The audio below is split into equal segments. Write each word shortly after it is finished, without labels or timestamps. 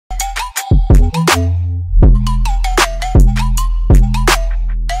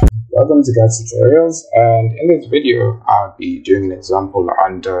welcome to khetztutorials, and in this video I'll be doing an example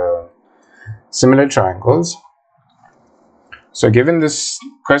under similar triangles. So given this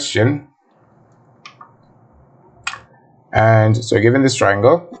question, given this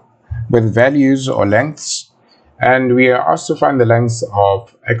triangle with values or lengths, and we are asked to find the lengths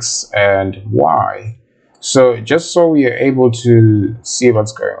of x and y. So just so we are able to see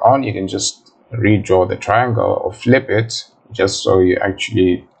what's going on, you can just redraw the triangle or flip it, just so you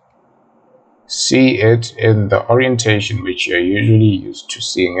actually see it in the orientation which you're usually used to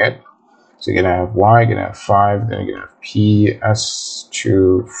seeing it. So you're gonna have y, you're gonna have 5, then you're gonna have p, s,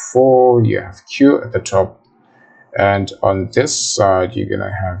 2, 4, you have q at the top, and on this side you're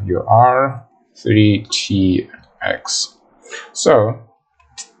gonna have your r, 3, t, x. So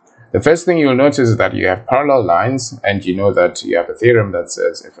the first thing you'll notice is that you have parallel lines, and you know that you have a theorem that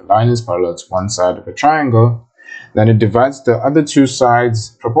says if a line is parallel to one side of a triangle, then it divides the other two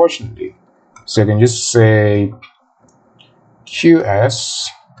sides proportionally. So you can just say qs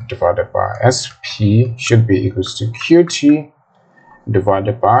divided by sp should be equals to qt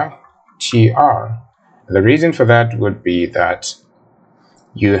divided by tr. The reason for that would be that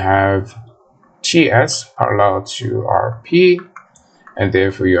you have ts parallel to rp, and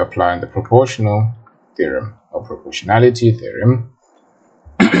therefore you're applying the proportional theorem or proportionality theorem.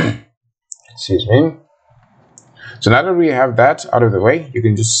 Excuse me. So now that we have that out of the way, you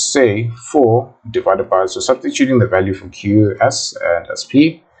can just say 4 divided by, so substituting the value for q, s, and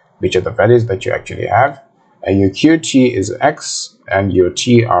sp, which are the values that you actually have, and your qt is x and your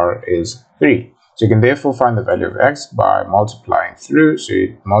tr is 3. So you can therefore find the value of x by multiplying through. So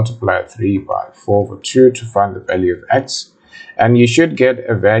you multiply 3 by 4 over 2 to find the value of x, and you should get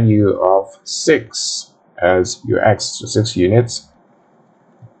a value of 6 as your x, so 6 units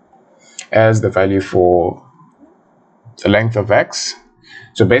as the value for the length of x.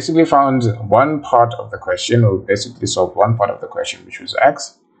 So basically found one part of the question, or basically solved one part of the question, which was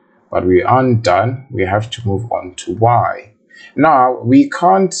x, but we aren't done. We have to move on to y. Now we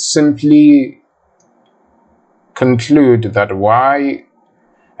can't simply conclude that y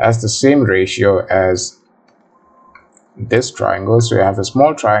has the same ratio as this triangle. So you have a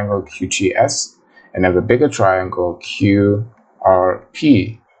small triangle QTS and have a bigger triangle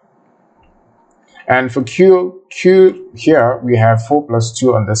QRP. And for Q here, we have 4 plus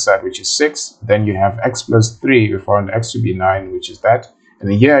 2 on this side, which is 6. Then you have x plus 3. We found x to be 9, which is that.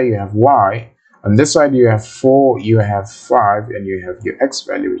 And here you have y. On this side, you have 4, you have 5, and you have your x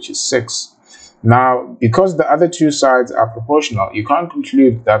value, which is 6. Now, because the other two sides are proportional, you can't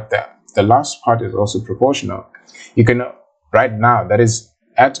conclude that the last part is also proportional. You can, right now, that is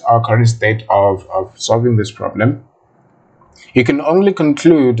at our current state of solving this problem, you can only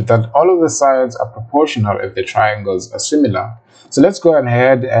conclude that all of the sides are proportional if the triangles are similar. So let's go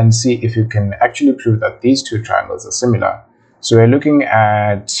ahead and see if you can actually prove that these two triangles are similar. So we're looking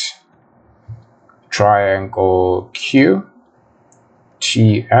at triangle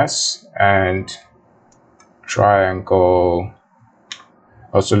QTS and triangle,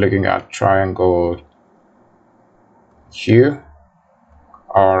 also looking at triangle QRP,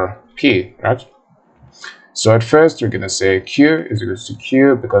 right? So at first we're going to say Q is equal to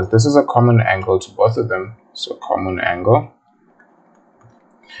Q because this is a common angle to both of them. So common angle.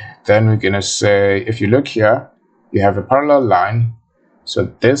 Then we're going to say, if you look here, you have a parallel line. So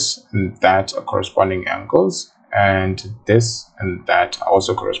this and that are corresponding angles, and this and that are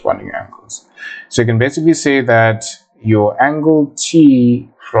also corresponding angles. So you can basically say that your angle T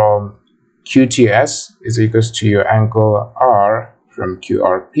from QTS is equal to your angle R from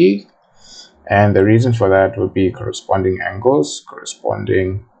QRP. And the reason for that would be corresponding angles,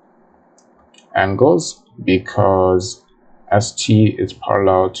 because ST is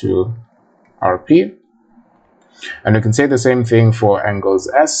parallel to RP. And you can say the same thing for angles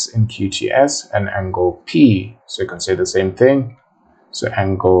S in QTS and angle P. So you can say the same thing. So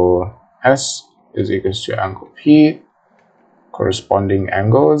angle S is equal to angle P, corresponding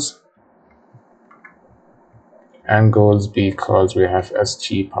angles because we have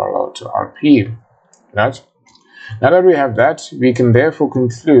ST parallel to RP, right? Now that we have that, we can therefore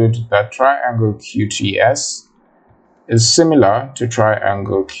conclude that triangle QTS is similar to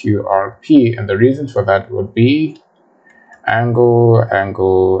triangle QRP, and the reason for that would be angle,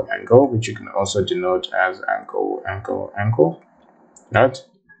 which you can also denote as angle, right?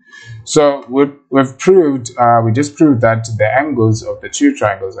 So we just proved that the angles of the two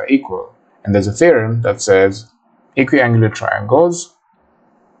triangles are equal, and there's a theorem that says equiangular triangles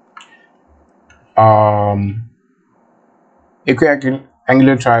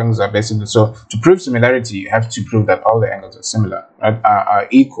angular triangles are basically, so to prove similarity, you have to prove that all the angles are similar, right? Are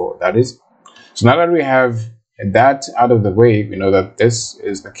equal, that is. So now that we have that out of the way, we know that this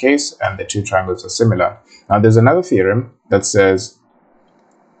is the case and the two triangles are similar. Now there's another theorem that says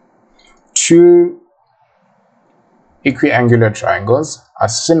two equiangular triangles are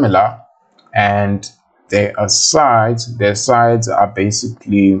similar and their sides are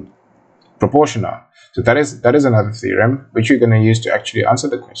basically proportional. So that is another theorem which we're going to use to actually answer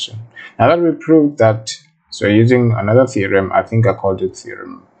the question. Now that we proved that, so using another theorem, I think I called it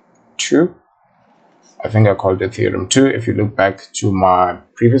theorem 2. If you look back to my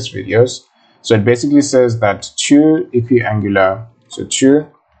previous videos. So it basically says that two equiangular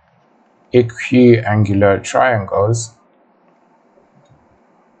triangles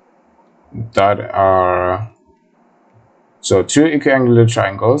that are, so two equiangular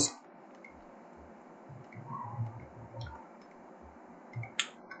triangles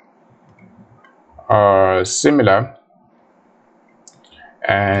are similar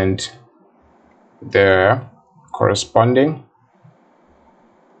and their corresponding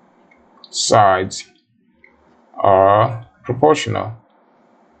sides are proportional.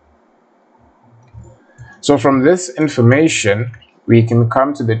 So from this information, we can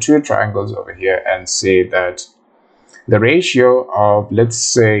come to the two triangles over here and say that the ratio of, let's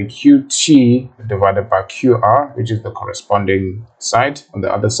say, QT divided by QR, which is the corresponding side on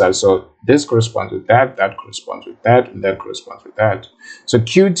the other side. So this corresponds with that, that corresponds with that, and that corresponds with that. So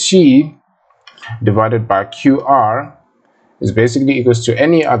QT divided by QR is basically equals to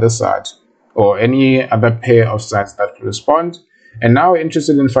any other side or any other pair of sides that correspond. And now we're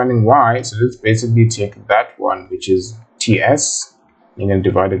interested in finding Y, so let's basically take that one, which is TS, and then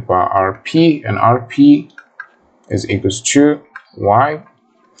divided by RP, and RP is equals to Y.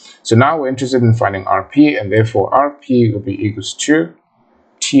 So now we're interested in finding RP, and therefore RP will be equals to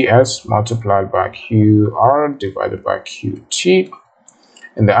TS multiplied by QR divided by QT.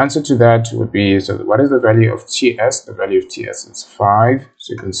 And the answer to that would be, so what is the value of TS? The value of TS is 5.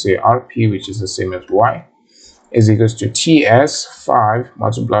 So you can say RP, which is the same as Y, is equals to TS 5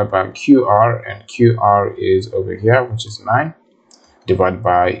 multiplied by QR, and QR is over here, which is 9, divided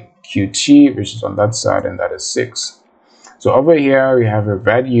by QT, which is on that side, and that is 6. So over here we have a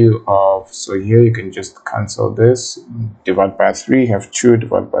value of, so here you can just cancel this, divide by 3, you have 2,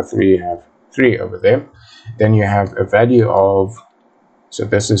 divided by 3, you have 3 over there. Then you have a value of, so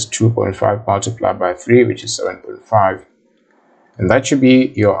this is 2.5 multiplied by 3, which is 7.5. And that should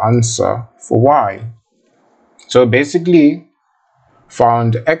be your answer for Y. So basically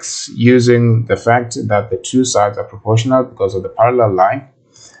found X using the fact that the two sides are proportional because of the parallel line.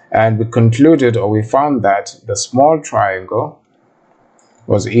 And we concluded, or we found that the small triangle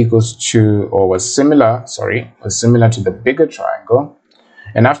was equals to, or was similar to the bigger triangle.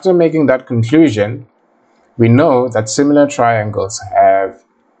 And after making that conclusion, we know that similar triangles have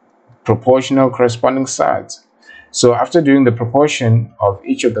proportional corresponding sides. So after doing the proportion of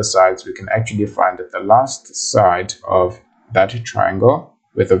each of the sides, we can actually find that the last side of that triangle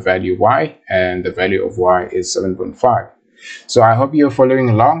with a value Y, and the value of Y is 7.5. So I hope you're following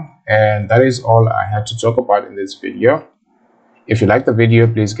along, and that is all I had to talk about in this video. If you like the video,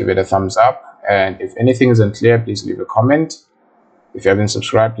 please give it a thumbs up, and if anything is unclear, please leave a comment. If you haven't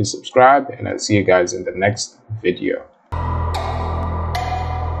subscribed, please subscribe, and I'll see you guys in the next video.